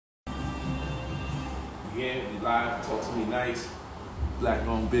again. We live. Talk to me nice.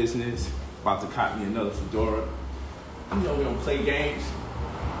 Black-owned business. About to cop me another fedora. You know we don't play games.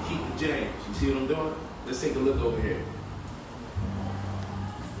 Keep the James. You see what I'm doing? Let's take a look over here.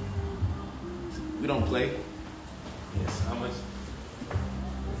 We don't play. Yes. How much?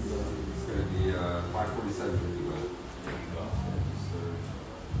 It's gonna be 547. There you go.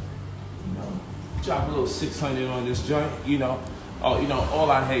 Drop a little 600 on this joint.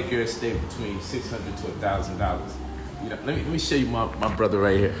 All our head gear stay between $600 to $1,000. Let me show you my brother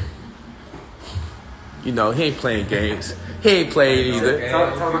right here. He ain't playing games. He ain't playing either.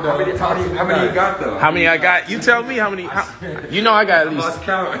 How many you got though? How many I got? You tell me how many. I got at least.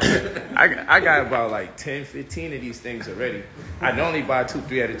 I got about like 10, 15 of these things already. I normally buy 2,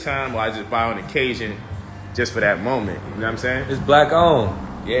 3 at a time, or I just buy on occasion, just for that moment. You know what I'm saying? It's black owned.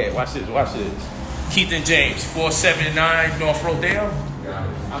 Yeah. Watch this. Keith and James, 479 North Rodale. Got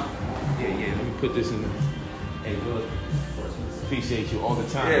it. Yeah. Let me put this in. Hey, look. Appreciate you all the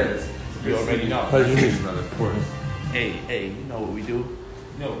time. Yeah. You already know. Of course. Hey, you know what we do?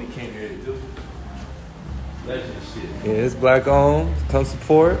 You know what we came here to do? Legend shit. Yeah, it's black owned. Come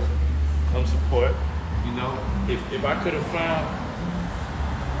support. Come support. If I could have found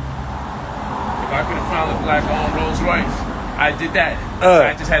a black owned Rolls Royce, I did that.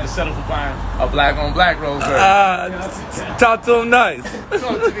 I just had to settle for buying a black on black Rolls Royce. Talk to him nice.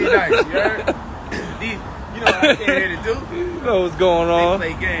 Talk to me nice, you heard? You know what I came here to do? You know what's going on.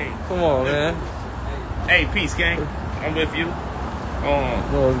 They play games. Come on, man. Hey, peace, gang. I'm with you. You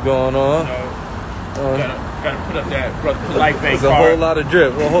know what's going on. Gotta put up that Polight bank There's a whole lot of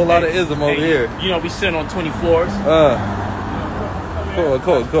drip, a whole lot of ism over here. We sit on 24s.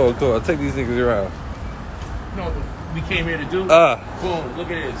 Cool. I'll take these niggas around. You know what we came here to do? Boom, look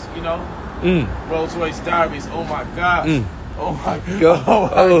at this, Rolls Royce Diaries, oh my gosh. Oh my god.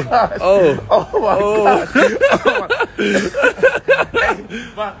 Hey,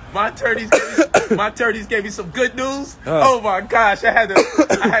 my turdies gave me some good news. Oh my gosh, I had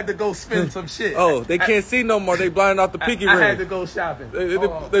to go spend some shit. They can't see no more. They blind off the pinky ring. I had to go shopping.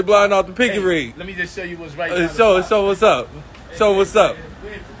 They blind off the pinky ring. Let me just show you what's right now. So what's up? So what's up?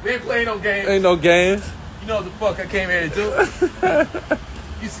 We ain't playing no games. Ain't no games. You know what the fuck I came here to do?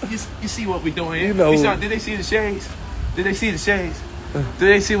 You see what we doing here? Did they see the shades? Did they see the shades? Did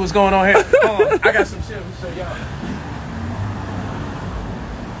they see what's going on here? Hold on. I got some shit to show y'all.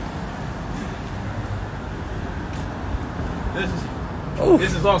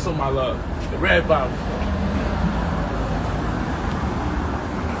 This is also my love. The red bottle.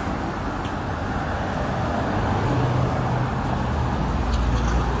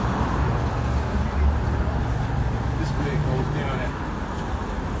 This way it goes down at.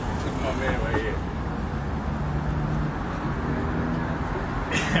 Look at my man right here.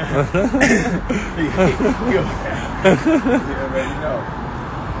 You already know.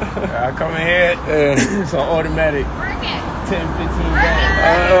 I come in here, it's an automatic 10, 15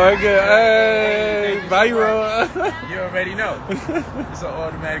 bands. Hey, bye, You already know. It's an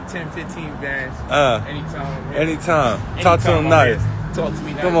automatic 10, 15 bands. Anytime. Talk to him nice. Talk to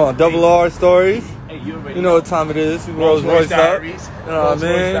me nice. Come on, double R stories. Hey, you already know what time it is. Rolls Royce up. Diaries. You know what I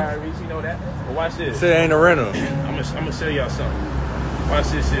mean? Diaries, you know that. But watch this. Say it ain't a rental. I'm gonna show y'all something. Watch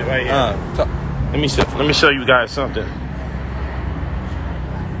this shit right here. Let me show you guys something.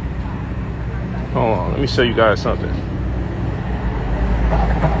 Hold on, let me show you guys something.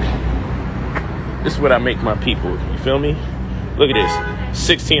 This is what I make my people. You feel me? Look at this,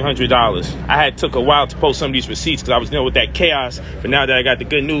 $1,600. I took a while to post some of these receipts because I was dealing with that chaos. But now that I got the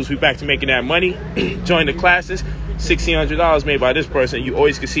good news, we back to making that money. Join the classes. $1,600 made by this person. You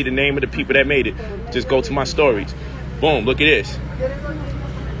always can see the name of the people that made it. Just go to my stories. Boom, look at this.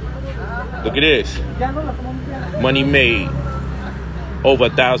 Look at this. Money made. Over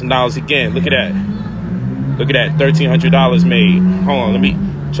 $1,000 again. Look at that. Look at that. $1,300 made. Hold on, let me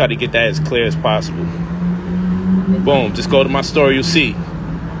try to get that as clear as possible. Boom, just go to my story, you'll see.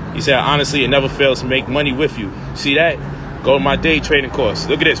 He said, honestly, it never fails to make money with you. See that? Go to my day trading course.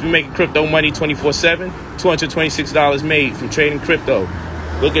 Look at this. We making crypto money 24/7. $226 made from trading crypto.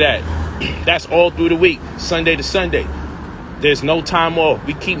 Look at that. That's all through the week, Sunday to Sunday. There's no time off.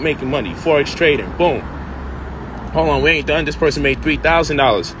 We keep making money. Forex trading. Boom. Hold on, we ain't done. This person made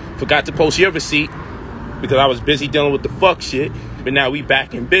 $3,000. Forgot to post your receipt because I was busy dealing with the fuck shit. But now we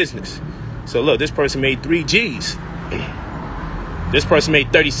back in business. So look, this person made 3 G's. This person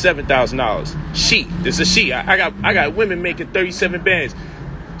made $37,000. This is a she. I got women making 37 bands.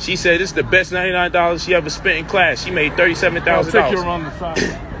 She said this is the best $99 she ever spent in class. She made $37,000. I'll take you around the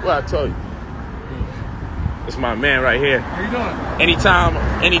side. Well, I told you. It's my man right here. How you doing? Anytime.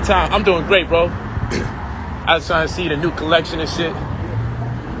 I'm doing great, bro. I was trying to see the new collection and shit.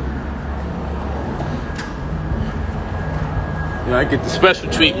 You know, I get the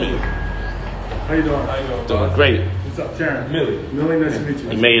special treatment. How you doing? Doing great. What's up, Karen? Millie. Millie, nice to meet you.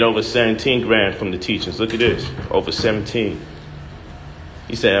 He made over 17 grand from the teachers. Look at this. Over 17.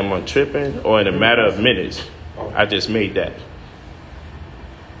 He said, am I tripping? Or in a matter of minutes, I just made that.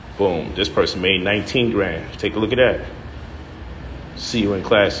 Boom. This person made 19 grand. Take a look at that. See you in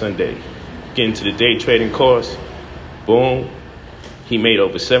class Sunday. Get into the day trading course. Boom. He made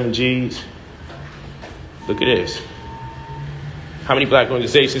over 7 G's. Look at this. How many black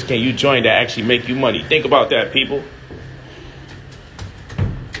organizations can you join that actually make you money? Think about that, people.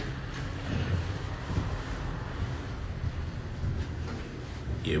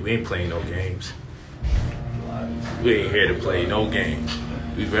 Yeah, we ain't playing no games. We ain't here to play no games.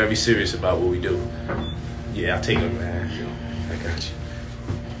 We very serious about what we do. Yeah, I'll take it, man. I got you.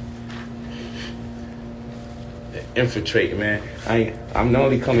 Infiltrate, man. I'm not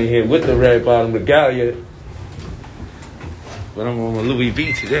only coming here with the red bottom regalia, but I'm on my Louis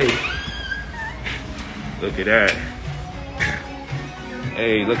V today. Look at that.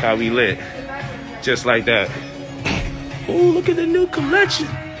 Hey, look how we lit. Just like that. Ooh, look at the new collection.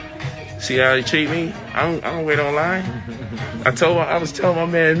 See how they treat me? I don't wait online. I was telling my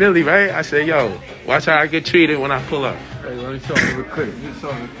man Millie, right? I said, yo, watch how I get treated when I pull up. Hey, let me show him real quick.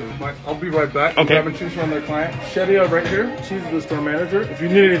 I'll be right back. Okay. I'm grabbing shoes from their client. Shedia right here. She's the store manager. If you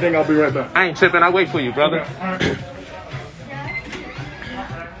need anything, I'll be right back. I ain't tripping. I'll wait for you, brother. Okay. All right.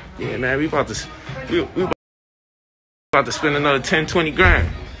 Yeah, man, we about to spend another 10, 20 grand.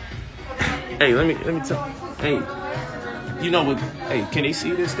 Hey, let me tell. Hey, you know what? Hey, can they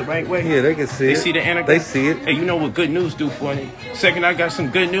see this the right way? Yeah, they can see it. They see the anagram? They see it. Hey, you know what good news do for me? Second I got some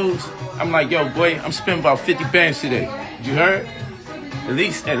good news, I'm like, yo, boy, I'm spending about 50 bands today. You heard? At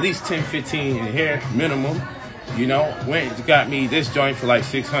least 10, 15 in here, minimum. You know, went got me this joint for like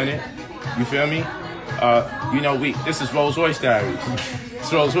 600. You feel me? You know, this is Rolls Royce Diaries.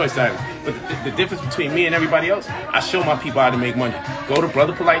 It's Rolls Royce Diaries. But the difference between me and everybody else, I show my people how to make money. Go to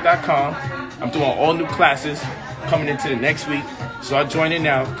brotherpolight.com. I'm doing all new classes coming into the next week. So I join in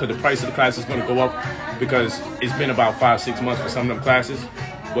now because the price of the class is going to go up because it's been about 5-6 months for some of them classes.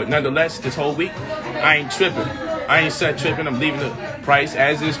 But nonetheless, this whole week, I ain't tripping. I ain't set tripping. I'm leaving the price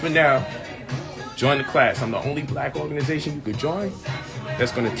as is for now. Join the class. I'm the only black organization you could join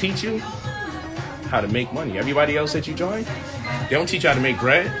that's going to teach you how to make money. Everybody else that you join, they don't teach you how to make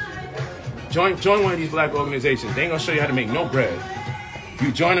bread. Join one of these black organizations. They ain't going to show you how to make no bread.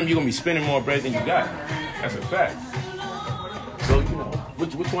 You join them, you're going to be spending more bread than you got. That's a fact. So, you know,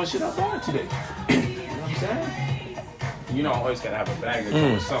 which one should I buy today? You know what I'm saying? You know, I always got to have a bag that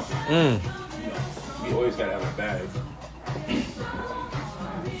comes with something. You know, we always got to have a bag.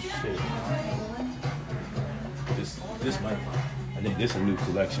 Shit. This might, I think this is a new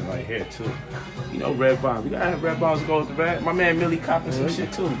collection right here, too. You know, red bombs. We got to have red bombs to go with the red. My man Millie copping some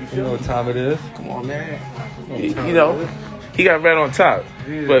shit, too. You feel You know what time it is? Come on, man. You know, he got red on top.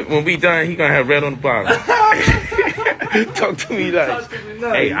 Yeah. But when we done, he gonna have red on the bottom. Talk to me nice.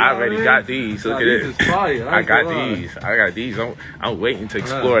 Hey, I already got these. Look at this. I got these. I got these. I'm waiting to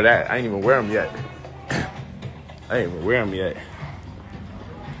explore that. I ain't even wear them yet.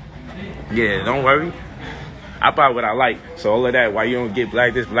 Yeah, don't worry. I buy what I like. So all of that, why you don't get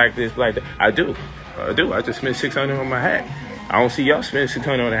black this, black that? I do. I just spent $600 on my hat. I don't see y'all spend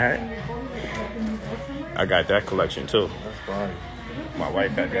 $600 on a hat. I got that collection too. My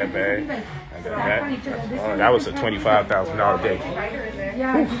wife got that bag. I got that. That was a $25,000 day.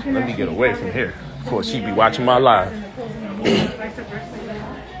 Whew, let me get away from here before she be watching my live.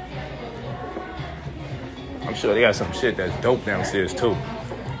 I'm sure they got some shit that's dope downstairs too.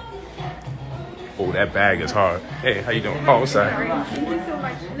 Oh, that bag is hard. Hey, how you doing? Oh, sorry.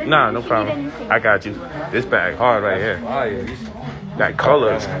 Nah, no problem. I got you. This bag hard right here. That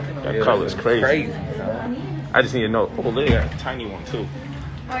color's crazy. I just need to know. Oh, look at that tiny one too.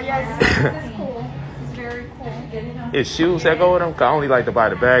 Oh yes, this is cool. It's very cool. It's shoes that go with them. I only like to buy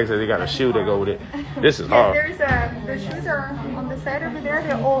the bags that they got a shoe that go with it. This is hard. There's the shoes are on the side over there.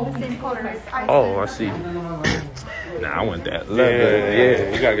 They're all the same color. Oh, I see. Nah, I want that.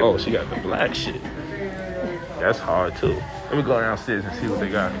 Yeah. Oh, she got the black shit. That's hard too. Let me go downstairs and see what they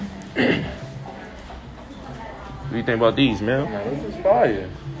got. What do you think about these, man? This is fire.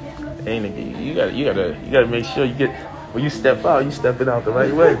 You gotta make sure you get when you step out, you step it out the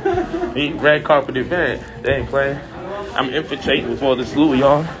right way. Red carpet event, they ain't playing. I'm infiltrating with all this Louis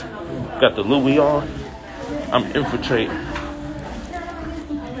on. Got the Louis on. I'm infiltrating.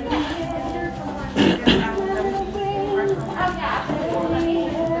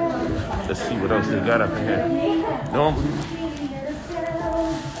 Let's see what else they got up in here. Normally,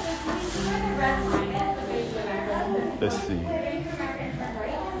 let's see.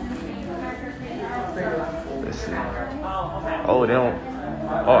 Let's see. Oh, they don't.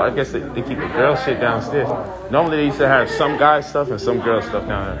 Oh, I guess they keep the girl shit downstairs. Normally they used to have some guy stuff and some girl stuff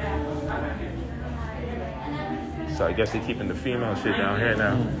down there. So I guess they're keeping the female shit down here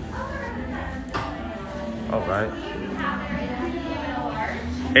now. All right.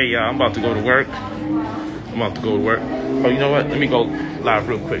 Hey, y'all, I'm about to go to work. Oh, you know what? Let me go live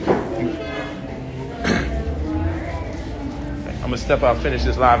real quick. I'm gonna step out, finish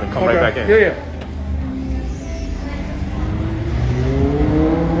this live, and come right back in. Yeah.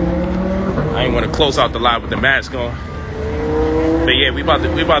 I ain't want to close out the live with the mask on. But yeah, we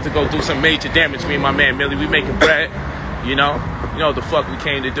about to go do some major damage. Me and my man Millie, we making bread. You know what the fuck we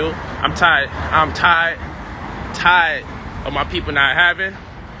came to do. I'm tired of my people not having.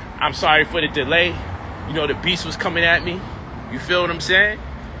 I'm sorry for the delay. You know, the beast was coming at me. You feel what I'm saying?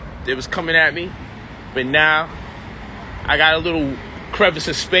 It was coming at me. But now I got a little crevice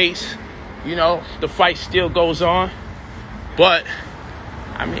of space. You know, the fight still goes on. But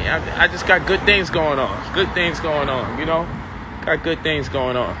I mean, I just got good things going on. You know? Got good things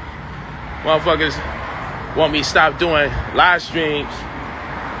going on. Motherfuckers want me to stop doing live streams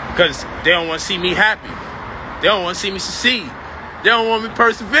because they don't want to see me happy. They don't want to see me succeed. They don't want me to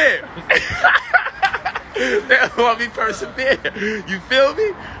persevere. They don't want me to persevere. You feel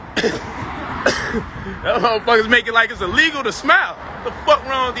me? Them motherfuckers make it like it's illegal to smile. What the fuck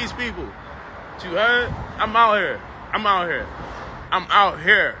wrong with these people? What you heard? I'm out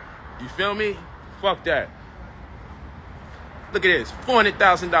here. You feel me? Fuck that. Look at this.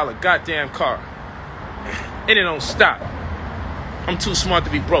 $400,000 goddamn car. And it don't stop. I'm too smart to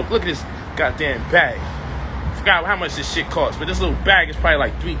be broke. Look at this goddamn bag. Forgot how much this shit costs, but this little bag is probably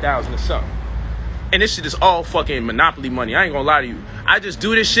like $3,000 or something. And this shit is all fucking Monopoly money. I ain't gonna lie to you. I just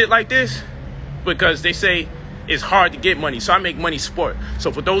do this shit like this because they say it's hard to get money, so I make money sport.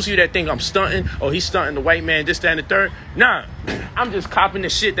 So for those of you that think I'm stunting, he's stunting the white man, this, that, and the third, nah. I'm just copping the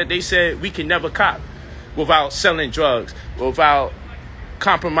shit that they said we can never cop without selling drugs, without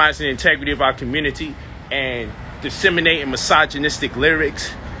compromising the integrity of our community and disseminating misogynistic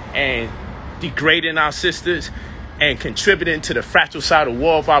lyrics and degrading our sisters and contributing to the fratricidal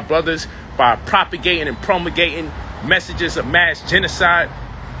war of our brothers by propagating and promulgating messages of mass genocide.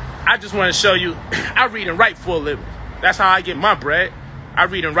 I just want to show you, I read and write for a living. That's how I get my bread. I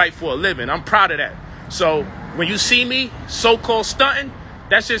read and write for a living. I'm proud of that. So when you see me so-called stunting,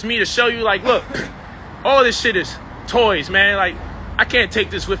 that's just me to show you, like, look, all this shit is toys, man. Like, I can't take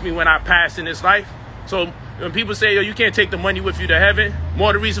this with me when I pass in this life. So when people say, yo, you can't take the money with you to heaven,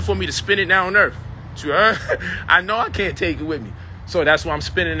 more the reason for me to spend it now on earth. Sure. I know I can't take it with me. So that's why I'm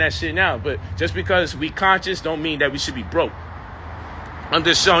spending that shit now. But just because we conscious don't mean that we should be broke. I'm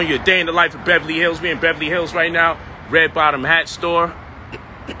just showing you a day in the life of Beverly Hills. We're in Beverly Hills right now. Red Bottom Hat Store.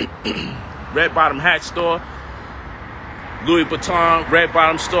 Red Bottom Hat Store. Louis Vuitton, Red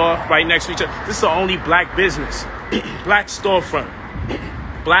Bottom Store, right next to each other. This is the only black business, black storefront,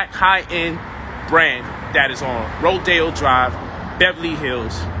 black high-end brand that is on Rodeo Drive, Beverly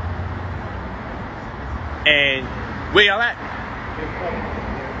Hills. And where y'all at?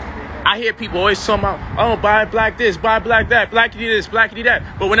 I hear people always talking about, oh, buy black this, buy black that, blackity this, blackity that.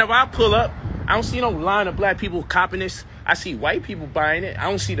 But whenever I pull up, I don't see no line of black people copping this. I see white people buying it. I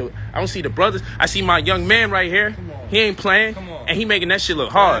don't see the brothers. I see my young man right here. He ain't playing, and he making that shit look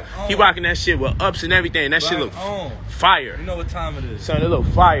hard. He rocking that shit with ups and everything. That shit look fire. You know what time it is. Son, it look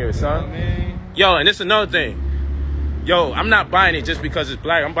fire, son. You know what I mean? Yo, and this another thing. Yo, I'm not buying it just because it's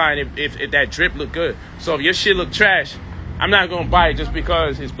black. I'm buying it if that drip look good. So if your shit look trash, I'm not going to buy it just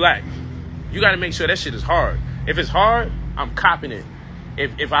because it's black. You got to make sure that shit is hard. If it's hard, I'm copping it.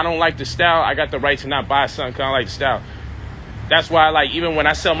 If I don't like the style, I got the right to not buy something because I don't like the style. That's why, like, even when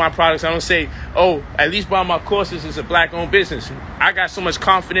I sell my products, I don't say, oh, at least buy my courses. It's a black-owned business. I got so much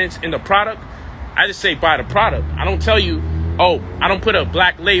confidence in the product, I just say buy the product. I don't tell you, oh, I don't put a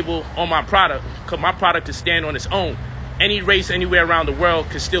black label on my product because my product can stand on its own. Any race anywhere around the world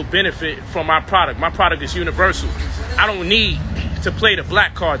can still benefit from my product. My product is universal. I don't need to play the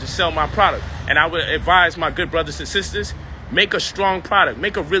black card to sell my product. And I would advise my good brothers and sisters, make a strong product.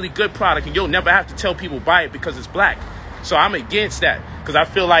 Make a really good product, and you'll never have to tell people buy it because it's black. So I'm against that because I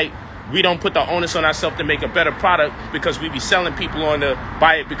feel like we don't put the onus on ourselves to make a better product because we be selling people on the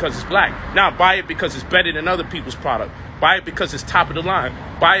buy it because it's black. Now buy it because it's better than other people's product. Buy it because it's top of the line.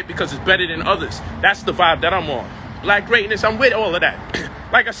 Buy it because it's better than others. That's the vibe that I'm on. Black greatness, I'm with all of that.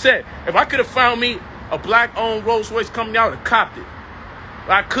 Like I said, if I could have found me a black-owned Rolls Royce company, I would have copped it.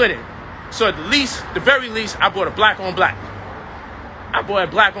 But I couldn't. So at the very least, I bought a black on black. I bought a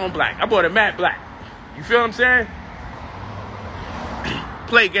black on black. I bought a matte black. You feel what I'm saying?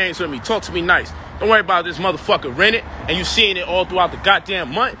 Play games with me. Talk to me nice. Don't worry about this motherfucker renting and you seeing it all throughout the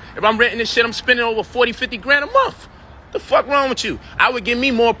goddamn month. If I'm renting this shit, I'm spending over 40, 50 grand a month. The fuck wrong with you? I would give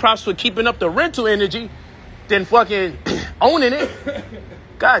me more props for keeping up the rental energy than fucking owning it.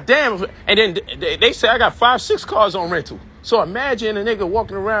 God damn. And then they say I got 5, 6 cars on rental. So imagine a nigga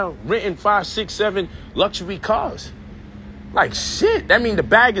walking around renting 5, 6, 7 luxury cars. Like shit. That means the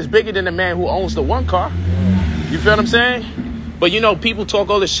bag is bigger than the man who owns the one car. You feel what I'm saying? But you know, people talk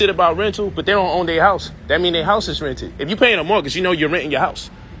all this shit about rental, but they don't own their house. That means their house is rented. If you're paying a mortgage, you know you're renting your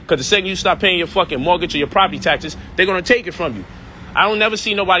house. Because the second you stop paying your fucking mortgage or your property taxes, they're going to take it from you. I don't never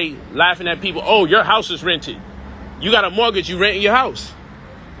see nobody laughing at people. Oh, your house is rented. You got a mortgage, you renting your house.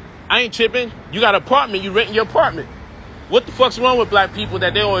 I ain't tripping. You got an apartment, you renting your apartment. What the fuck's wrong with black people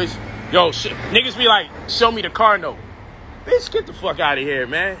that they always, niggas be like, show me the car note. Bitch, get the fuck out of here,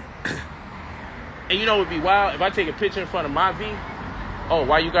 man. And you know what would be wild? If I take a picture in front of my V, oh,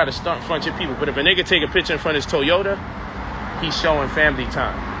 why you got to stunt in front of your people? But if a nigga take a picture in front of his Toyota, he's showing family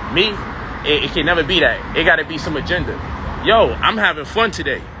time. Me, it can never be that. It got to be some agenda. Yo, I'm having fun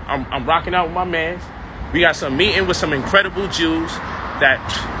today. I'm rocking out with my mans. We got some meeting with some incredible Jews that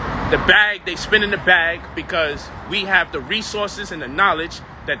the bag, they spin in the bag because we have the resources and the knowledge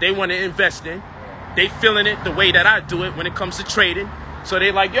that they want to invest in. They feeling it the way that I do it when it comes to trading. So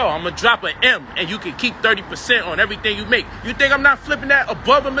they like, yo, I'm going to drop an M and you can keep 30% on everything you make. You think I'm not flipping that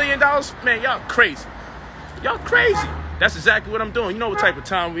above $1 million? Man, y'all crazy. Y'all crazy. That's exactly what I'm doing. You know what type of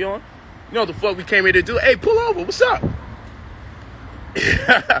time we on? You know what the fuck we came here to do? Hey, pull over. What's up?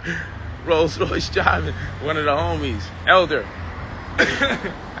 Rolls Royce driving. One of the homies. Elder.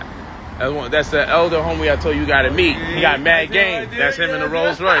 That's the elder homie I told you got to meet. He got mad game. That's him in the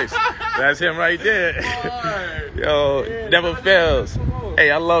Rolls Royce. That's him right there. Yo, never fails.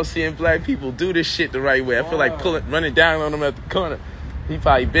 Hey, I love seeing black people do this shit the right way. I feel like running down on him at the corner. He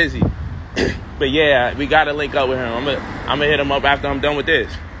probably busy. But yeah, we got to link up with him. I'm gonna hit him up after I'm done with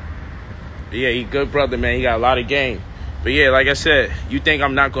this. But yeah, he good brother, man. He got a lot of game. But yeah, like I said, you think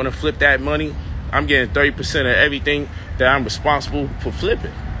I'm not going to flip that money? I'm getting 30% of everything that I'm responsible for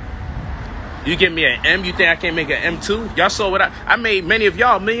flipping. You give me an M, you think I can't make an M2? Y'all saw what I made many of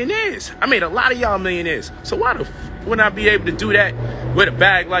y'all millionaires. I made a lot of y'all millionaires. So why the wouldn't I be able to do that with a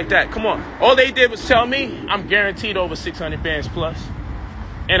bag like that? Come on. All they did was tell me I'm guaranteed over 600 bands plus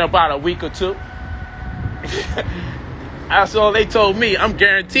in about a week or two. That's all they told me. I'm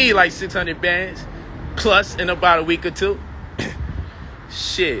guaranteed like 600 bands plus in about a week or two.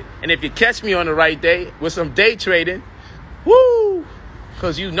 Shit. And if you catch me on the right day with some day trading, woo!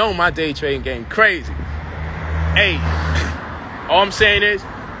 Because you know my day trading game crazy. Hey, all I'm saying is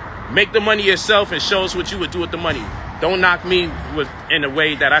make the money yourself and show us what you would do with the money. Don't knock me in the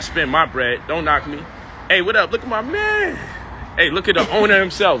way that I spend my bread. Don't knock me. Hey, what up? Look at my man. Hey, look at the owner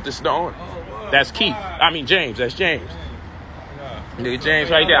himself. This is the owner. That's Keith. James. That's James. Nigga James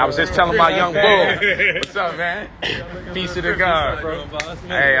right there. I was just telling my young bull. What's up, man? Peace to the God.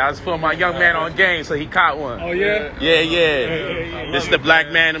 Hey, I was putting my young man on game, so he caught one. Oh, yeah? Yeah. This is the black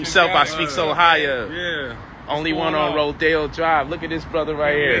man himself I speak so high of. Yeah. Only one on Rodeo Drive. Look at this brother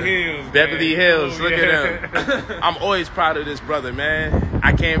right here. Beverly Hills. Look at him. I'm always proud of this brother, man.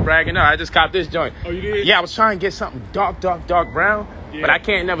 I can't brag enough. I just copped this joint. Oh, you did? Yeah, I was trying to get something dark brown. Yeah. But I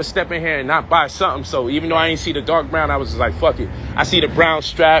can't never step in here and not buy something. So even though I ain't see the dark brown, I was just like, fuck it. I see the brown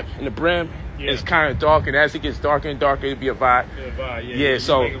strap and the brim. Yeah. It's kind of dark. And as it gets darker and darker, it'll be a vibe. Yeah,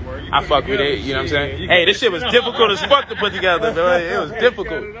 so I fuck with it. You know what I'm saying? Hey, this shit was difficult as fuck to put together, bro. It was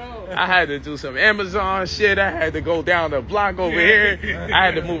difficult. I had to do some Amazon shit. I had to go down the block over here. I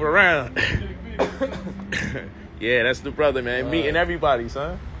had to move around. Yeah, that's the brother, man. Meeting everybody,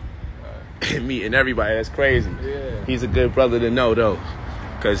 son. Meeting everybody. That's crazy. Yeah. He's a good brother to know, though.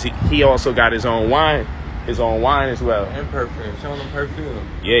 Because he also got his own wine. His own wine as well. And perfume. Showing him perfume.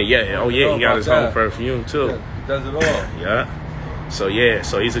 Yeah. Oh, yeah. He got his own perfume, too. Yeah, does it all. Yeah. So, yeah.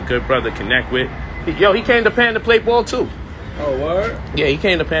 So, he's a good brother to connect with. Yo, he came to Pan to play ball, too. Oh, word? Yeah, he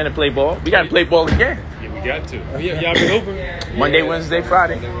came to Pan to play ball. We got to play ball again. Yeah, we got to. Y'all been open? Monday, Wednesday,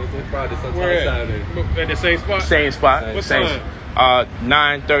 Friday. Friday, sometimes Saturday. At the same spot? Same spot. What time?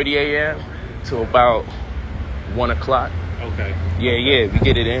 9:30 a.m. to about 1 o'clock. Okay. Yeah, we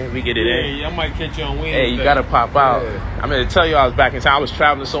get it in. Yeah, I might catch you on Wednesday. Hey, you gotta pop out. Yeah. I'm gonna tell you I was back in town. I was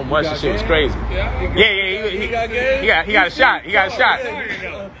traveling so much, the shit was crazy. Yeah. He got a shot. He got a shot.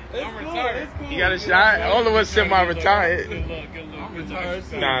 I'm retired. He got a shot. All of us semi-retired. Good luck. It's hard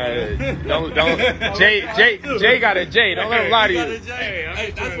too. Nah, don't. Jay got a J. Don't let him lie to you.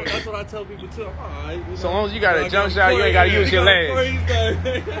 Hey, that's what I tell people too. So long as you got a jump shot, you ain't got to use your legs.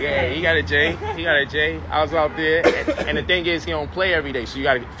 Yeah, he got a J. I was out there, and the thing is, he don't play every day, so you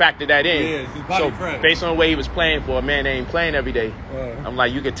got to factor that in. Yeah, so based on the way he was playing for a man that ain't playing every day, I'm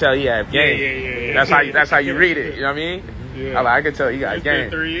like, you could tell he had game. Yeah. That's how you read it. You know what I mean? Yeah. I could tell he got game.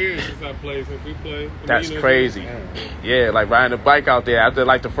 It's been 3 years since I played. Since we played. That's crazy. Yeah, like riding a bike out there after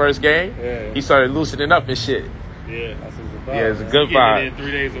like the first game, he started loosening up and shit. Yeah, That's a vibe. Yeah, it's a good getting vibe. it in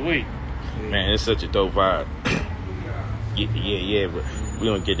 3 days a week. Man, it's such a dope vibe. Yeah, but we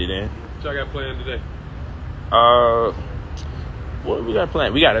gonna get it in. What y'all got planned today? What we got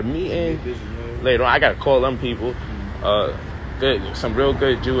planned? We got a meeting later on. I gotta call them people. Some real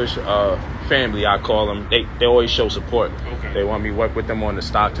good Jewish family. I call them. They always show support. Okay. They want me to work with them on the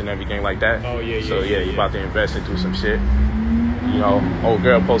stocks and everything like that. Oh yeah. So yeah, you about to invest into some shit. You know, old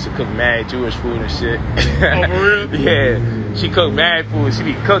girl supposed to cook mad Jewish food and shit. Oh, for real? Yeah, she cook mad food. She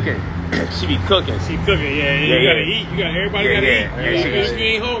be cooking. She cooking. Yeah. You gotta eat. You got everybody gotta eat. Yeah, If you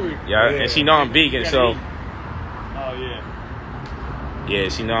ain't hungry. Yeah, and she know I'm vegan, so. Eat. Oh yeah. Yeah,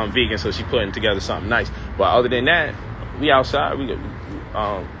 she know I'm vegan, so she putting together something nice. But other than that, we outside. We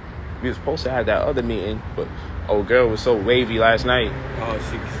was supposed to have that other meeting, but old girl was so wavy last night. Oh,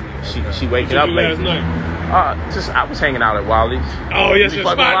 She waking up late. Last night. I was hanging out at Wally's. Oh yes, You your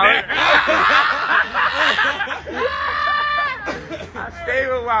fucking spot Wally? there. I stay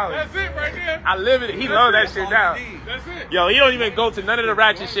with Wally. That's it right there. I live it. He loves that shit now. That's it. Yo, he don't even go to none of the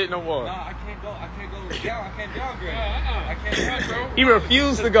ratchet shit no more. Nah, I can't go down. I can't downgrade. I can't bro. He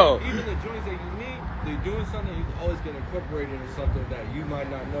refused to go. Even the joints that you need, they're doing something you can always get incorporated in something that you might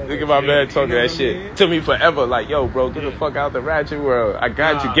not know. Look at my man talking You know that what I shit mean? to me forever. Like, yo, bro, get the fuck out the ratchet world. I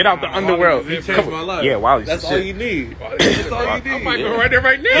got you. Get out the underworld. He changed Come on. my life. Yeah, Wally's That's the all shit. you need. That's all you need. I might go right there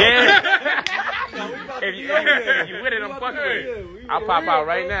right now. Yeah. If If you with it, I'm fucking with it. I'll pop out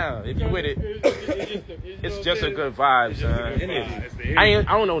right now. If you with it, it's just a good vibe, son. I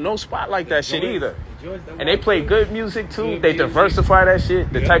don't know no spot like that shit either. And they play good music too. They diversify that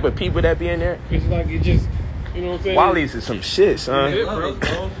shit. The type of people that be in there. It's like it just, you know what I'm saying? Wally's is some shit, son. Yeah,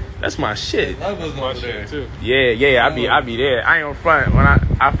 bro. That's my shit. That was My over there. shit too. Yeah, I be there. I ain't on front. When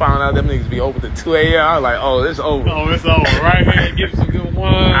I found out them niggas be open to 2 a.m., I was like, oh, it's over. Oh, it's over right here. Give some good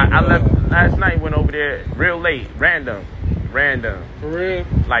wine. I left last night, went over there real late, random. For real?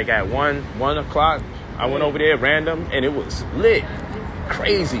 Like at 1 o'clock, I went over there random, and it was lit.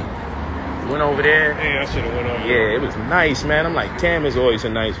 Crazy. Went over there. Hey, I should have went over. Yeah, it was nice, man. I'm like, damn, it's always a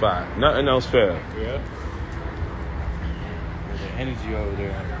nice vibe. Nothing else fair. Yeah. The energy over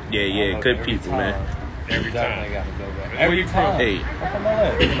there. Yeah, good people, man. Every time. I gotta go back. Every time. Hey, I'm from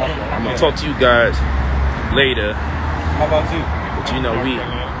LA. I'm gonna talk to you guys later. How about you? But you know,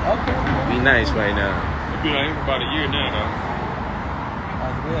 Okay. we nice right now. It's been like for about a year now,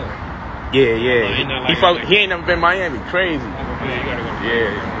 That's good. Yeah. not He, like he ain't never been Miami. Crazy. though. Yeah, you gotta go.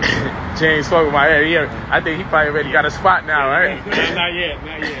 Yeah. James spoke about that. I think he probably already got a spot now, right? Not yet.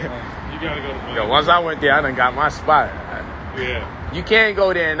 You gotta go to Yo, once I went there, I done got my spot. Yeah. You can't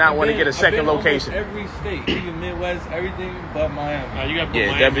go there and not want to get a second I've been location. almost every state, even Midwest, everything but Miami. You gotta put Yeah,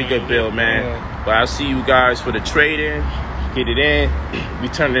 Miami definitely on good your bill, list. man. Yeah. But I'll see you guys for the trade-in. Get it in. We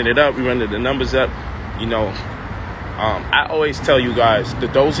turning it up. We running the numbers up. You know, I always tell you guys,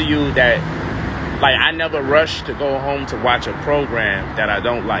 those of you that, like, I never rush to go home to watch a program that I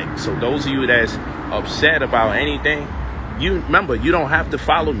don't like. So those of you that's upset about anything, you remember, you don't have to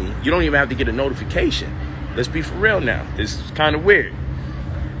follow me. You don't even have to get a notification. Let's be for real now. This is kind of weird.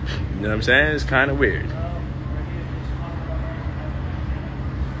 You know what I'm saying? It's kind of weird.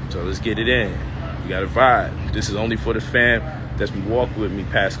 So let's get it in. We got a vibe. This is only for the fam that's been walking with me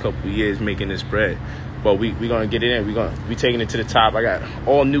past couple of years making this bread. But we gonna get it in. We taking it to the top. I got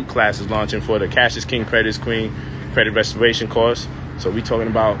all new classes launching for the Cash is King, Credit is Queen, credit restoration course. So we talking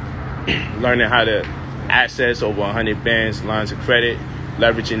about learning how to access over 100 bands, lines of credit,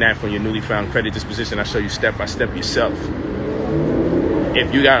 leveraging that from your newly found credit disposition. I show you step by step yourself.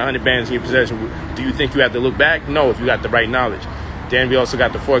 If you got 100 bands in your possession, do you think you have to look back? No, if you got the right knowledge. Then we also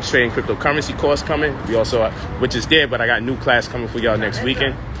got the Forex trading cryptocurrency course coming. We also, which is there, but I got new class coming for y'all next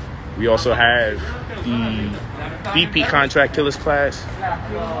weekend. We also have the BP contract killers class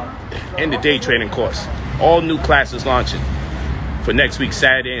and the day trading course. All new classes launching for next week,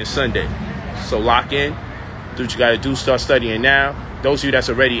 Saturday and Sunday. So lock in. Do what you got to do. Start studying now. Those of you that's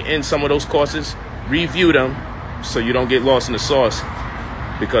already in some of those courses, review them so you don't get lost in the sauce,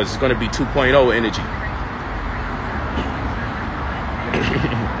 because it's going to be 2.0 energy.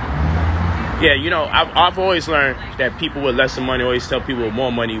 Yeah, you know, I've always learned that people with less money always tell people with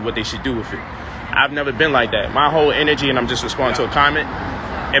more money what they should do with it. I've never been like that. My whole energy, and I'm just responding to a comment,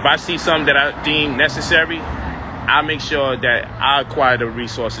 if I see something that I deem necessary, I make sure that I acquire the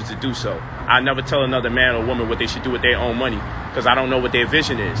resources to do so. I never tell another man or woman what they should do with their own money because I don't know what their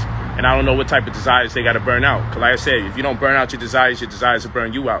vision is. And I don't know what type of desires they got to burn out. Because like I said, if you don't burn out your desires will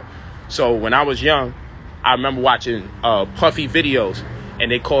burn you out. So when I was young, I remember watching Puffy videos, and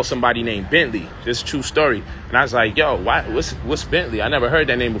they called somebody named Bentley. This is a true story. And I was like, yo, what's Bentley? I never heard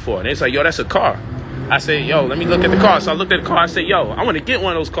that name before. And it's like, yo, that's a car. I said, yo, let me look at the car. So I looked at the car. I said, yo, I want to get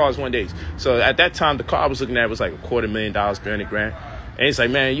one of those cars one day. So at that time, the car I was looking at was like $250,000, $300,000. And it's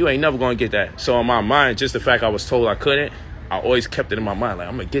like, man, you ain't never going to get that. So in my mind, just the fact I was told I couldn't, I always kept it in my mind. Like,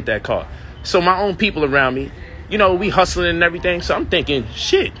 I'm going to get that car. So my own people around me, you know, we hustling and everything. So I'm thinking,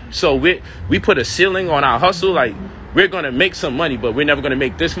 shit. So we put a ceiling on our hustle. Like, we're going to make some money, but we're never going to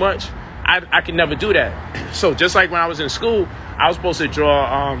make this much. I can never do that. So just like when I was in school, I was supposed to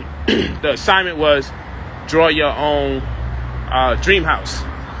draw, the assignment was draw your own dream house.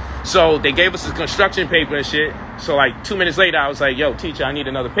 So they gave us a construction paper and shit. So like 2 minutes later, I was like, yo, teacher, I need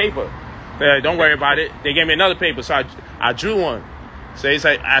another paper. They're like, don't worry about it. They gave me another paper. So I drew one. So it's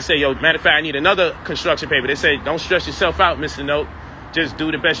like, I said, yo, matter of fact, I need another construction paper. They said, don't stress yourself out, Mr. Note. Just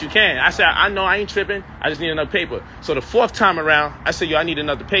do the best you can. I said, I know I ain't tripping. I just need another paper. So the fourth time around, I said, yo, I need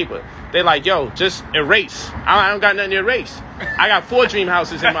another paper. They're like, yo, just erase. I don't got nothing to erase. I got 4 dream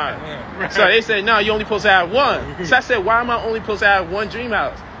houses in mine. So they said, no, you only supposed to have one. So I said, why am I only supposed to have one dream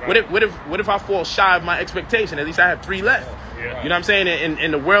house? What if I fall shy of my expectation? At least I have 3 left. You know what I'm saying?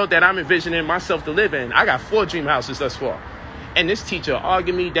 In the world that I'm envisioning myself to live in, I got 4 dream houses thus far. And this teacher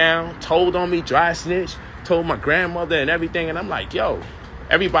argued me down, told on me, dry snitch, told my grandmother and everything. And I'm like, yo,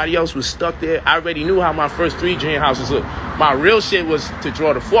 everybody else was stuck there. I already knew how my first 3 dream houses looked. My real shit was to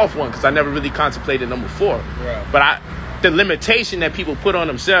draw the 4th one because I never really contemplated number 4. Right. But the limitation that people put on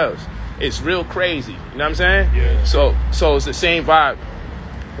themselves is real crazy. You know what I'm saying? Yeah. So it's the same vibe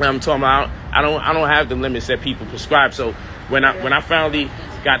when I'm talking about. I don't have the limits that people prescribe. So when I finally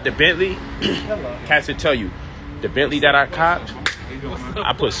got the Bentley, cats will tell you, the Bentley that I copped,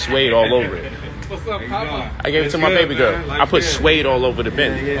 I put suede all over it. What's up, Papa? I gave it to my baby girl. I put suede all over the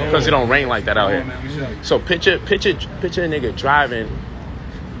Bentley because it don't rain like that out here. So picture a nigga driving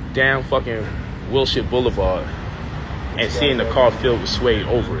down fucking Wilshire Boulevard and seeing the car filled with suede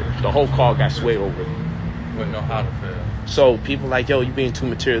over it. The whole car got suede over it. Wouldn't know how to feel. So people like, yo, you being too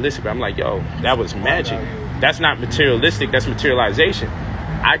materialistic. I'm like, yo, that was magic. That's not materialistic. That's materialization.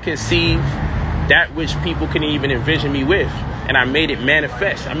 I conceive that which people couldn't even envision me with, and I made it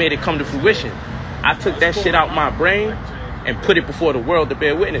manifest. I made it come to fruition. I took that shit out my brain and put it before the world to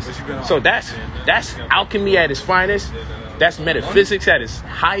bear witness. So that's alchemy at its finest. That's metaphysics at its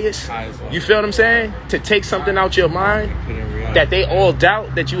highest. You feel what I'm saying? To take something out your mind that they all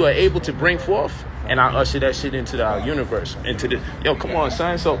doubt that you are able to bring forth, and I usher that shit into our universe, into the, yo, come on,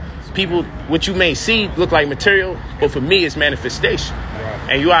 son. So people, what you may see look like material, but for me, it's manifestation.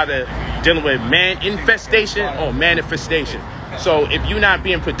 And you either dealing with man-infestation or manifestation. So if you're not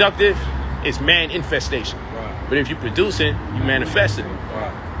being productive, it's man-infestation. But if you're producing, you manifesting.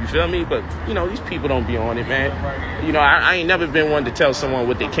 You feel me? But, you know, these people don't be on it, man. You know, I ain't never been one to tell someone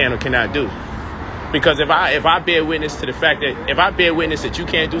what they can or cannot do. Because if I bear witness to the fact that, if I bear witness that you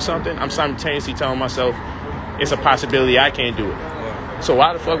can't do something, I'm simultaneously telling myself it's a possibility I can't do it. So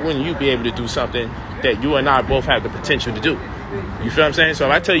why the fuck wouldn't you be able to do something that you and I both have the potential to do? You feel what I'm saying? So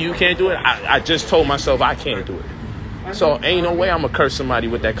if I tell you can't do it, I just told myself I can't do it. So ain't no way I'm gonna curse somebody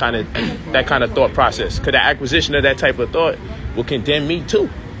with that kind of thought process. Because the acquisition of that type of thought will condemn me too.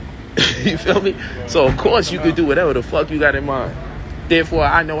 You feel me? So of course you could do whatever the fuck you got in mind. Therefore,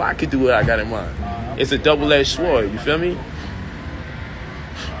 I know I could do what I got in mind. It's a double-edged sword. You feel me?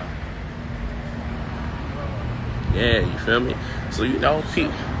 Yeah, you feel me? So you know,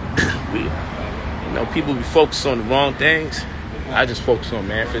 people be focused on the wrong things. I just focus on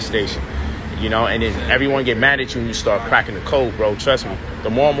manifestation. You know, and then everyone get mad at you when you start cracking the code, bro. Trust me. The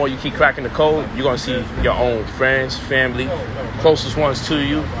more and more you keep cracking the code, you're going to see your own friends, family, closest ones to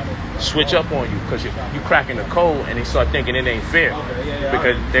you switch up on you because you cracking the code and they start thinking it ain't fair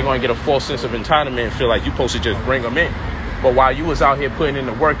because they're going to get a false sense of entitlement and feel like you're supposed to just bring them in. But while you was out here putting in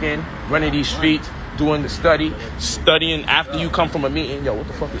the work in, running these streets, doing the studying after you come from a meeting, yo, what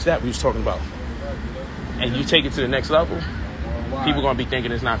the fuck is that we was talking about? And you take it to the next level, people going to be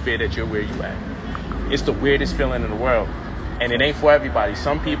thinking it's not fair that you're where you at. It's the weirdest feeling in the world. And it ain't for everybody.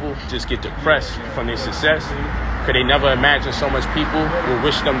 Some people just get depressed from their success because they never imagine so much people will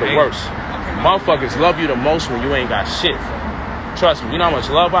wish them the worst. Motherfuckers love you the most when you ain't got shit. Trust me, you know how much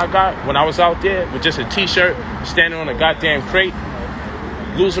love I got when I was out there with just a t-shirt, standing on a goddamn crate,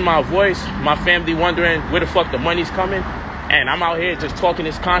 losing my voice, my family wondering where the fuck the money's coming, and I'm out here just talking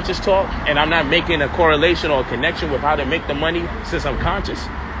this conscious talk, and I'm not making a correlation or a connection with how to make the money since I'm conscious.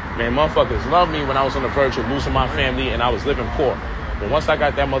 Man, motherfuckers loved me when I was on the verge of losing my family and I was living poor. But once I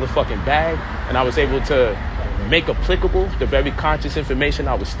got that motherfucking bag and I was able to make applicable the very conscious information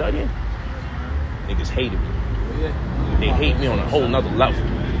I was studying, niggas hated me. They hate me on a whole nother level.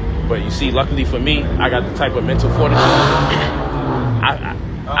 But you see, luckily for me, I got the type of mental fortitude.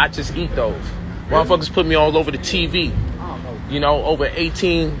 I just eat those. Motherfuckers put me all over the TV. You know, over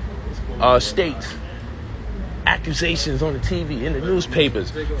 18 states. Accusations on the TV, in the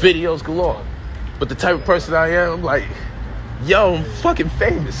newspapers, videos galore. But the type of person I am, I'm like, yo, I'm fucking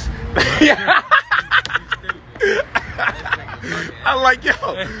famous. I'm like, yo,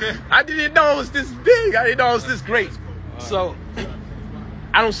 I didn't know it was this big. I didn't know it was this great. So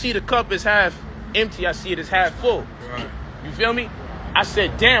I don't see the cup as half empty. I see it as half full. You feel me? I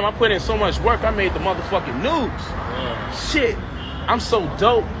said, damn, I put in so much work. I made the motherfucking news. Shit, I'm so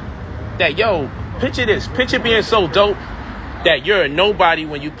dope that, yo, picture this. Picture being so dope that you're a nobody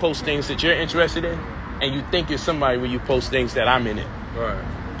when you post things that you're interested in, and you think you're somebody when you post things that I'm in it. Right.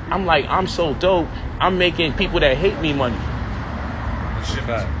 I'm like, I'm so dope. I'm making people that hate me money.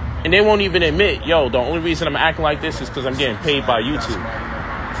 And they won't even admit, yo, the only reason I'm acting like this is because I'm getting paid by YouTube.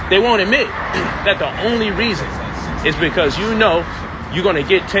 They won't admit that the only reason is because you know you're going to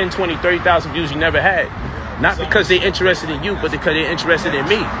get 10, 20, 30,000 views you never had. Not because they're interested in you, but because they're interested in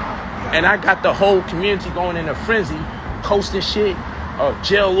me. And I got the whole community going in a frenzy, posting shit,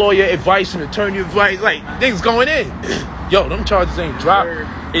 jail lawyer advice and attorney advice, like things going in. Yo, them charges ain't dropped.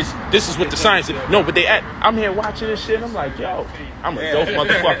 This is what the science is. No, but I'm here watching this shit. I'm like, yo, I'm a dope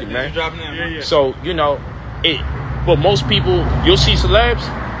motherfucker, man. So, you know, but most people, you'll see celebs,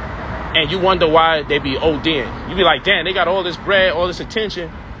 and you wonder why they be ODing. You be like, damn, they got all this bread, all this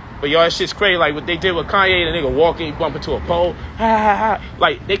attention, but yo, that shit's crazy. Like what they did with Kanye, the nigga walking, bump into a pole,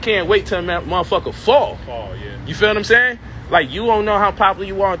 like they can't wait till that motherfucker fall. Yeah. You feel what I'm saying? Like you don't know how popular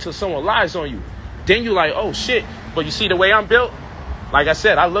you are until someone lies on you. Then you like, oh shit. But you see the way I'm built? Like I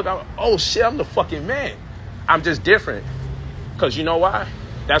said, oh shit, I'm the fucking man. I'm just different. Because you know why?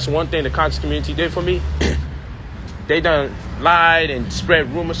 That's one thing the conscious community did for me. They done lied and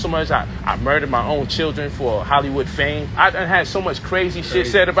spread rumors so much. I murdered my own children for Hollywood fame. I done had so much crazy shit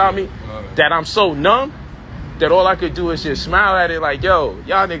said about me that I'm so numb that all I could do is just smile at it like, yo,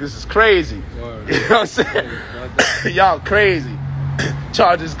 y'all niggas is crazy. You know what I'm saying? Y'all crazy.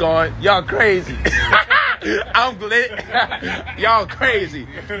 Charges gone. Y'all crazy. I'm lit. Y'all crazy.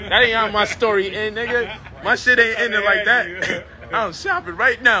 That ain't how my story end, nigga. My shit ain't ending like that. I'm shopping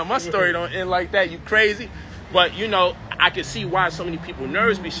right now. My story don't end like that. You crazy. But, you know, I can see why so many people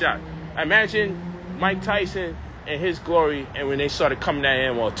nerves be shot. Imagine Mike Tyson and his glory and when they started coming at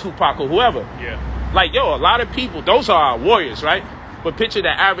him, or Tupac or whoever. Yeah. Like, yo, a lot of people, those are our warriors, right? But picture the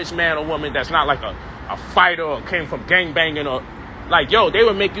average man or woman that's not like a fighter or came from gangbanging or... Like, yo, they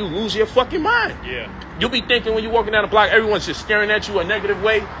would make you lose your fucking mind. Yeah. You'll be thinking when you're walking down the block, everyone's just staring at you a negative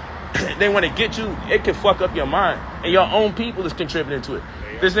way. They want to get you. It can fuck up your mind. And your own people is contributing to it.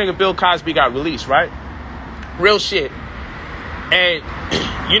 Yeah. This nigga Bill Cosby got released, right? Real shit. And,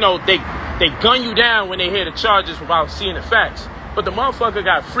 you know, they gun you down when they hear the charges without seeing the facts. But the motherfucker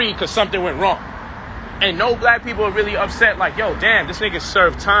got free because something went wrong. And no black people are really upset like, yo, damn, this nigga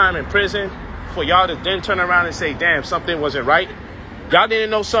served time in prison for y'all to then turn around and say, damn, something wasn't right. Y'all didn't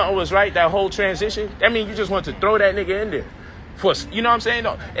know something was right, that whole transition. That means you just want to throw that nigga in there. For, you know what I'm saying?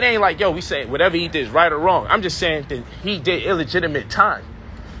 No, it ain't like, yo, we say whatever he did is right or wrong. I'm just saying that he did illegitimate time.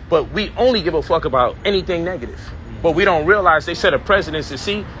 But we only give a fuck about anything negative. But we don't realize they set a precedence to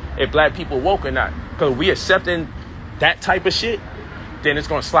see if black people woke or not. Because we accepting that type of shit, then it's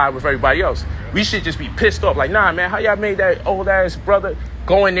going to slide with everybody else. We should just be pissed off. Like, nah, man, how y'all made that old ass brother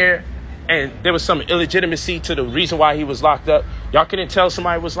go in there and there was some illegitimacy to the reason why he was locked up. Y'all couldn't tell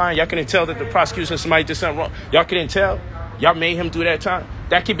somebody was lying. Y'all couldn't tell that the prosecution, somebody did something wrong. Y'all couldn't tell. Y'all made him do that time.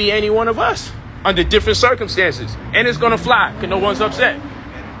 That could be any one of us under different circumstances. And it's going to fly because no one's upset.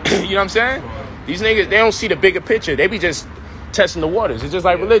 You know what I'm saying? These niggas, they don't see the bigger picture. They be just testing the waters. It's just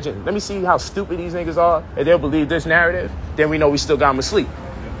like religion. Let me see how stupid these niggas are. If they'll believe this narrative, then we know we still got them asleep.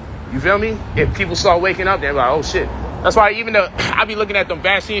 You feel me? If people start waking up, they're like, oh shit. That's why even though I be looking at them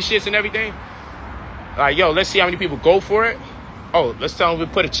vaccine shits and everything, like, yo, let's see how many people go for it. Oh, let's tell them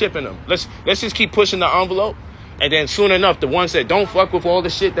we put a chip in them. Let's just keep pushing the envelope. And then soon enough, the ones that don't fuck with all the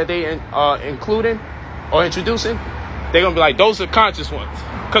shit that they including or introducing, they're going to be like, those are conscious ones.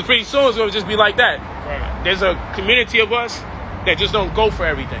 Because pretty soon it's going to just be like that. Right. There's a community of us that just don't go for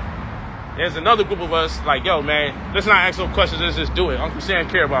everything. There's another group of us like, yo, man, let's not ask no questions. Let's just do it. Uncle Sam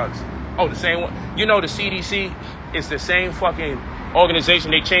care about us. Oh, the same one. You know, the CDC is the same fucking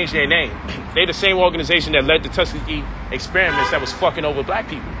organization. They changed their name. They the same organization that led the Tuskegee experiments that was fucking over black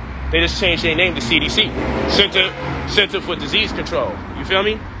people. They just changed their name to CDC, Center for Disease Control. You feel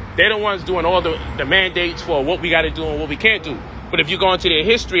me? They're the ones doing all the mandates for what we got to do and what we can't do. But if you go into their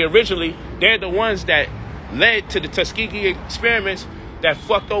history originally, they're the ones that led to the Tuskegee experiments that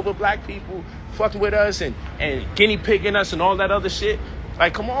fucked over black people, fucking with us and guinea pigging us and all that other shit.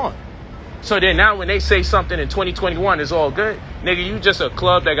 Like, come on. So then now when they say something in 2021 is all good, nigga, you just a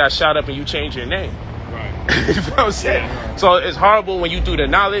club that got shot up and you change your name. Right. You know what I'm saying? Yeah. So it's horrible when you do the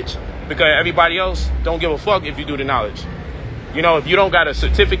knowledge because everybody else don't give a fuck if you do the knowledge. You know, if you don't got a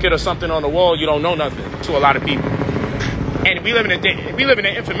certificate or something on the wall, you don't know nothing to a lot of people. And we live in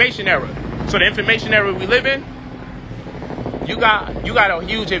an information era. So the information era we live in, you got a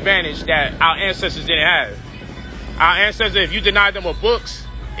huge advantage that our ancestors didn't have. Our ancestors, if you denied them of books,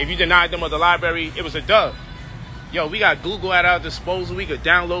 if you denied them of the library, it was a dub. Yo, we got Google at our disposal. We could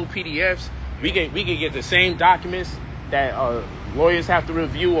download PDFs. We can get the same documents that lawyers have to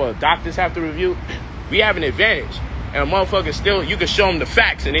review or doctors have to review. We have an advantage. And a motherfucker still, you can show them the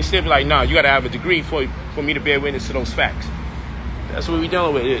facts and they still be like, nah, you got to have a degree for me to bear witness to those facts. That's what we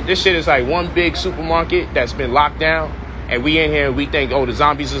dealing with. This shit is like one big supermarket that's been locked down. And we in here and we think, oh, the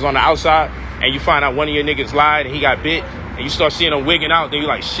zombies is on the outside. And you find out one of your niggas lied and he got bit. And you start seeing them wigging out. Then you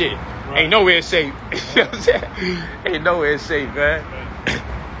like, shit, right. Ain't nowhere safe. You know what I'm saying? Ain't nowhere safe, man.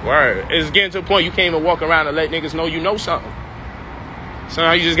 Word. It's getting to a point you can't even walk around and let niggas know you know something. So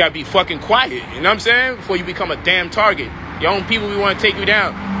now you just gotta be fucking quiet. You know what I'm saying? Before you become a damn target. Your own people, we want to take you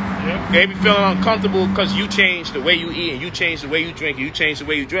down. Yep. They be feeling uncomfortable because you change the way you eat and you change the way you drink and you change the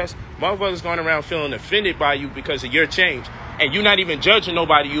way you dress. Motherfuckers going around feeling offended by you because of your change. And you're not even judging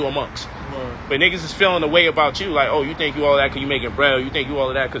nobody you amongst. But niggas is feeling a way about you. Like, oh, you think you all that because you making bread. Or you think you all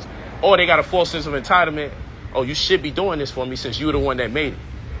of that because, oh, they got a false sense of entitlement. Oh, you should be doing this for me since you're the one that made it.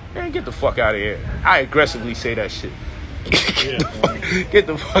 Man, get the fuck out of here. I aggressively say that shit. Get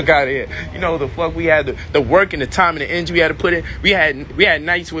the fuck out of here. You know the fuck we had the work and the time and the energy we had to put in. We had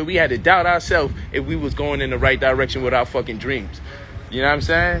nights where we had to doubt ourselves if we was going in the right direction with our fucking dreams. You know what I'm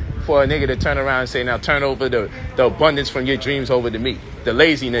saying? For a nigga to turn around and say, now turn over the abundance from your dreams over to me. The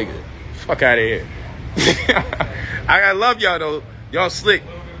lazy nigga. Fuck out of here. I love y'all though. Y'all slick.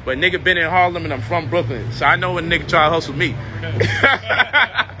 But nigga been in Harlem and I'm from Brooklyn. So I know when a nigga try to hustle me.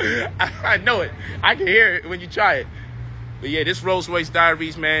 I know it. I can hear it when you try it. But yeah, this Rolls Royce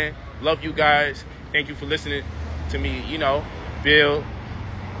Diaries, man. Love you guys. Thank you for listening to me, you know, Bill.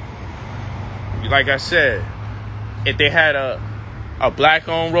 Like I said, if they had a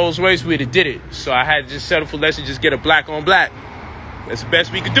black-owned Rolls Royce, we'd have did it. So I had to just settle for less and just get a black-on-black. That's the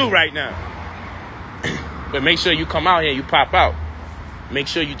best we could do right now. But make sure you come out here and you pop out. Make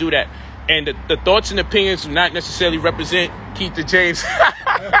sure you do that. And the thoughts and opinions do not necessarily represent Keith the James.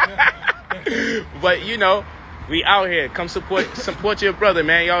 But, you know, we out here. Come support your brother,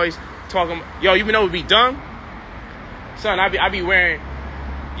 man. You always talking. Yo, you know what be dumb? Son, I be wearing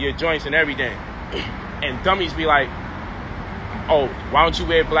your joints and everything. And dummies be like, oh, why don't you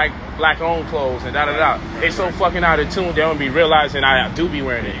wear black-owned clothes and da-da-da. They so fucking out of tune, they don't be realizing I do be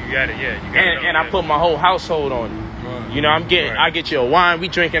wearing it. You got it, yeah. And I put my whole household on it. Right. You know, I get you a wine. We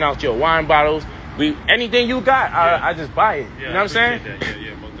drinking out your wine bottles. Anything you got, I just buy it. Yeah, you know what I'm saying?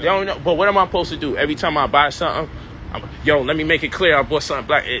 They don't know, but what am I supposed to do? Every time I buy something, yo, let me make it clear I bought something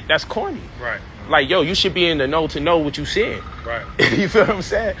black. That's corny. Right. Like, yo, you should be in the know to know what you said. Right. You feel what I'm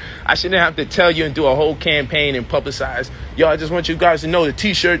saying? I shouldn't have to tell you and do a whole campaign and publicize. Yo, I just want you guys to know the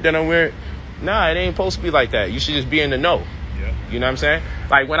T-shirt that I'm wearing. Nah, it ain't supposed to be like that. You should just be in the know. Yeah. You know what I'm saying?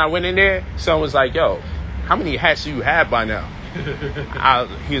 Like, when I went in there, someone was like, yo, how many hats do you have by now?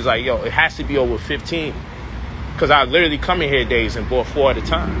 He was like, yo, it has to be over 15. Because I literally come in here days and bought 4 at a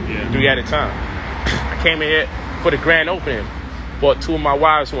time. 3 at a time. I came in here for the grand opening. Bought 2 of my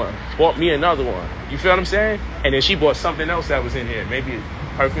wives one. Bought me another one. You feel what I'm saying? And then she bought something else that was in here. Maybe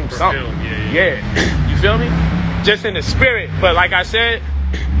perfume, something. Yeah. You feel me? Just in the spirit. But like I said,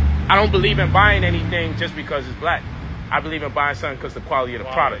 I don't believe in buying anything just because it's black. I believe in buying something because of the quality of the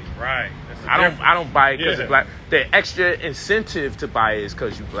product. Right. I don't buy it because it's black. The extra incentive to buy it is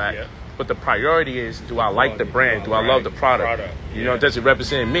because you black. Yeah. But the priority is, do I like the brand? Do I love the product? You know, does it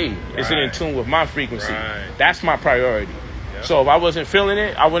represent me? Is it in tune with my frequency? That's my priority. So if I wasn't feeling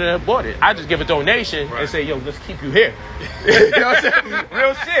it, I wouldn't have bought it. I just give a donation and say, yo, let's keep you here. You know what I'm saying?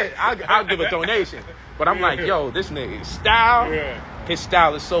 Real shit. I'll give a donation. But I'm like, yo, this nigga's style, his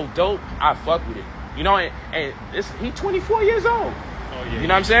style is so dope, I fuck with it. You know, and he 24 years old. Oh, yeah. You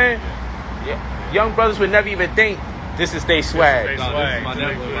know what I'm saying? Yeah. Young brothers would never even think this is their swag.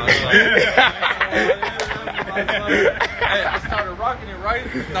 Hey, I started rocking it, right?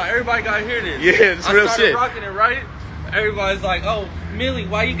 Now everybody gotta hear this. Yeah, it's real shit. I started rocking it, right? Everybody's like, "Oh, Millie,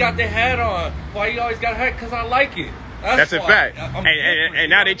 why you got the hat on? Why you always got a hat? Because I like it." That's a why. fact. And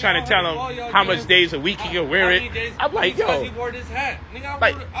now they trying to tell him how much days a week he can wear it. I'm like, yo. He wore this hat. Nigga,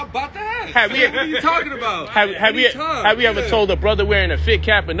 Like, I bought the hat. Have we- What are you talking about? Have we ever told a brother wearing a fit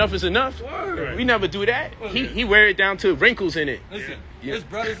cap enough is enough? Word. We never do that. He wear it down to wrinkles in it. Listen, there's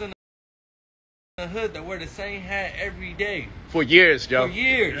brothers in the hood that wear the same hat every day. For years, Joe. For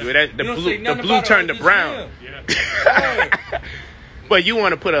years. Yeah, the You don't say blue nothing blue about it, turned to it's brown. him. But you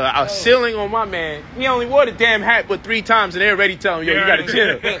want to put a ceiling on my man. He only wore the damn hat but 3 times and they already tell him, yo, you gotta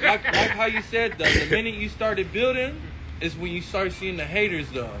chill. But like how you said, though, the minute you started building is when you start seeing the haters,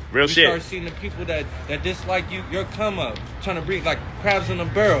 though. Real shit. You start seeing the people that dislike you, your come up, trying to bring like crabs in a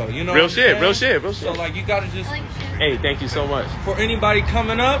barrel, you know? Real what I'm shit, saying? real shit, real So shit. like you gotta just, Hey, thank you so much. for anybody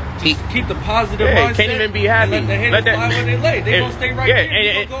coming up, just keep the positive Yeah, mindset. can't even be happy. And let the haters Let that- fly when they lay. They gonna stay right yeah,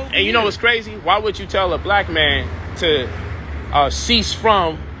 there. and you know what's crazy? Why would you tell a black man to cease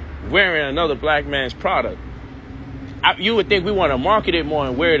from wearing another black man's product? You would think we want to market it more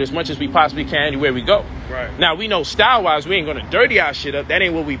and wear it as much as we possibly can anywhere we go. Right. Now, we know style-wise, we ain't going to dirty our shit up. That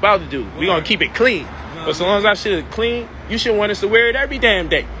ain't what we about to do. We going to keep it clean. But so long as our shit is clean, you should want us to wear it every damn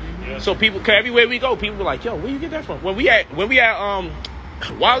day. Yeah. So people, cause everywhere we go, people are like, yo, where you get that from? When we at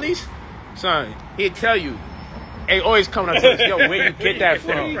Wally's, son, he'd tell you. They always coming up to us, yo, where you get that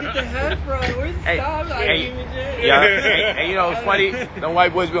Where you from? get the hat from? Where's the style? I ain't even did. Yeah, and you know what's funny? Them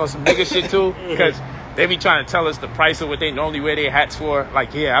white boys be on some nigga shit too, because they be trying to tell us the price of what they normally wear their hats for.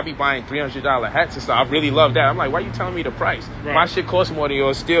 Like, yeah, I be buying $300 hats and stuff. I really love that. I'm like, why you telling me the price? Right. My shit costs more than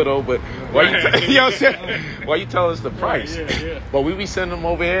yours still though, but why you know what I'm saying? Why you tell us the price? Yeah. But we be sending them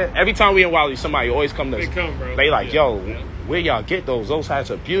over here. Every time we in Wally, somebody always come to us. They come, bro. They like, Yeah. yo, where y'all get those? Those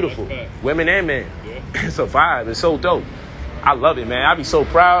hats are beautiful. That's fact. Women and men. Yeah. It's a vibe. It's so dope. I love it, man. I be so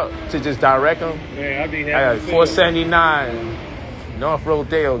proud to just direct them. Yeah, I be I happy. got 479 North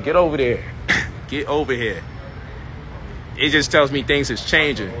Rodeo. Get over there. Get over here. It just tells me things is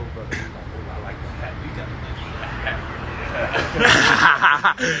changing.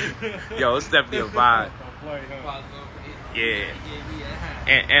 Yo, it's definitely a vibe. Yeah.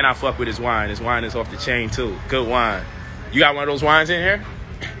 And I fuck with his wine. His wine is off the chain too. Good wine. You got one of those wines in here?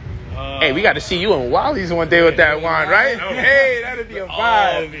 Hey, we got to see you in Wally's one day with that wine, right? Hey, that'd be a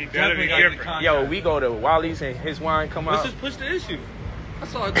vibe. That'd be different. Yo, we go to Wally's and his wine come Let's out. just push the issue.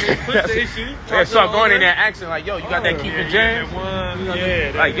 That's all I did. Push the issue. Yeah, start going in there acting like, yo, you got that Keep It Jam?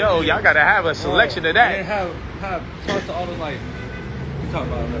 Yeah, Like, yo, y'all got to have a selection of And then that. have talk to all the like. We talk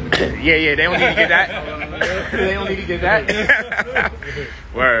about it. Yeah, they don't need to get that. They don't need to get that.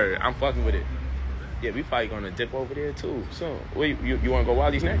 Word, I'm fucking with it. Yeah, we probably gonna dip over there too soon. Wait, you wanna go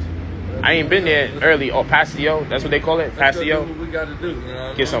Wally's next? I ain't been there early. Or Paseo, that's what they call it? Let's go Paseo? do what we gotta do. You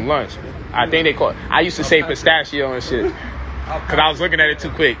know Get some lunch. I think they call it. I used to say pistachio and shit. Cause I was looking at it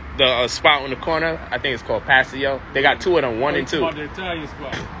too quick. The spot on the corner, I think it's called Paseo. They got 2 of them, 1 and 2. The Italian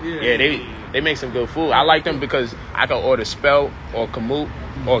spot. Yeah, they make some good food. I like them because I can order spelt or kamut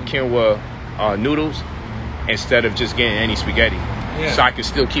or quinoa noodles instead of just getting any spaghetti. Yeah. So I can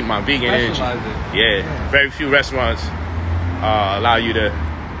still keep my vegan energy. Specialize it. Yeah, very few restaurants allow you to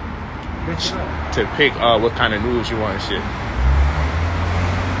pick what kind of noodles you want and shit.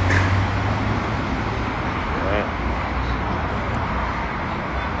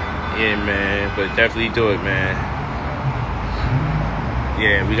 Yeah, man, but definitely do it, man.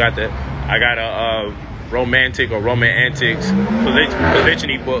 Yeah, I got a romantic or Roman antics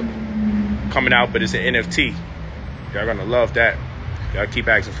polygyny book coming out, but it's an NFT. Y'all gonna love that. Y'all keep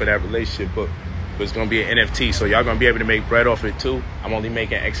asking for that relationship book, but it's gonna be an NFT, so y'all gonna be able to make bread off it too. I'm only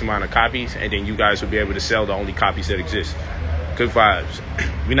making X amount of copies, and then you guys will be able to sell the only copies that exist. Good vibes.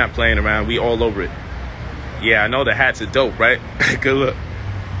 We're not playing around. We all over it. Yeah, I know the hats are dope, right? Good look.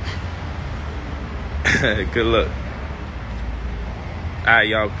 Good look. All right,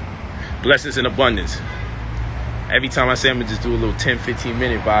 y'all. Blessings in abundance. Every time I say I'm gonna just do a little 10-15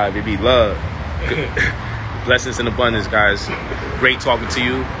 minute vibe, it be love. Blessings in abundance, guys. Great talking to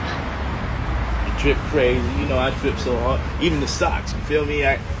you. You drip crazy. You know I drip so hard. Even the socks, you feel me?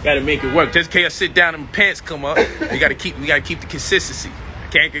 I gotta make it work. Just in case I sit down and my pants come up, we gotta keep the consistency. I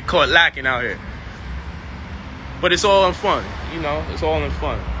can't get caught lacking out here. But it's all in fun, you know. It's all in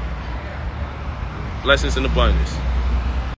fun. Blessings in abundance.